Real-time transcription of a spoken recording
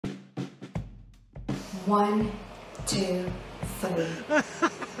1, 2, 3.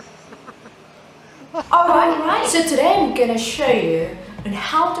 Alright, so today I'm gonna show you on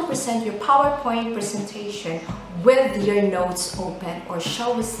how to present your PowerPoint presentation with your notes open, or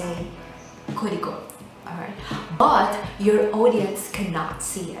shall we say, código. Alright, but your audience cannot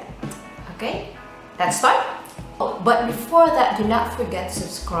see it. Okay, let's start. But before that, do not forget to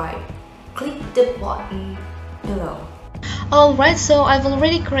subscribe. Click the button below. Alright, so I've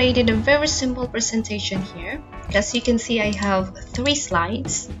already created a very simple presentation here. As you can see, I have 3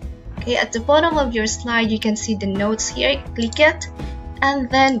 slides. Okay, at the bottom of your slide, you can see the notes here. Click it and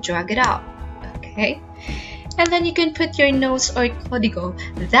then drag it out. Okay, and then you can put your notes or código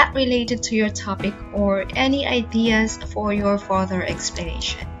that related to your topic or any ideas for your further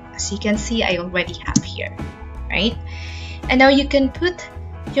explanation. As you can see, I already have here, right? And now you can put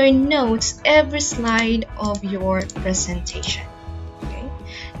your notes every slide of your presentation. Okay,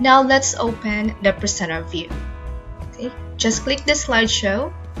 now let's open the presenter view. Okay, just click the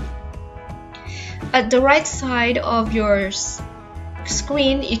slideshow. At the right side of your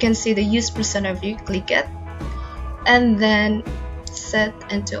screen, you can see the use presenter view. Click it and then set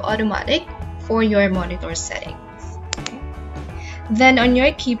into automatic for your monitor settings. Okay. Then on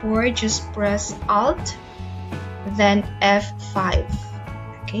your keyboard, just press Alt then F5.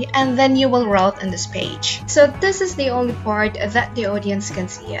 Okay, and then you will route on this page. So this is the only part that the audience can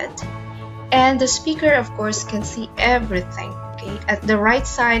see it, and the speaker of course can see everything. Okay, at the right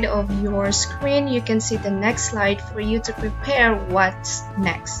side of your screen, you can see the next slide for you to prepare what's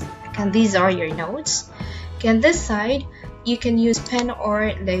next. And these are your notes. Okay, on this side, you can use pen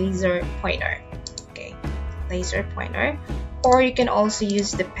or laser pointer. Okay, laser pointer, or you can also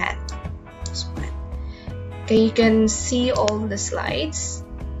use the pen. Okay, you can see all the slides.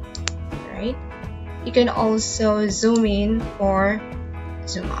 Right? You can also zoom in or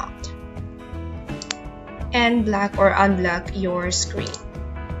zoom out, and black or unblock your screen.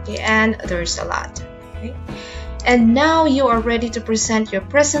 Okay, and there's a lot. Okay, and now you are ready to present your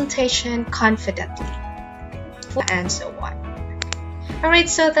presentation confidently, and so on. Alright,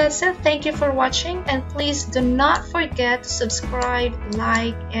 so that's it. Thank you for watching, and please do not forget to subscribe,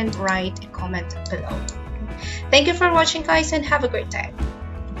 like, and write a comment below. Thank you for watching, guys, and have a great day.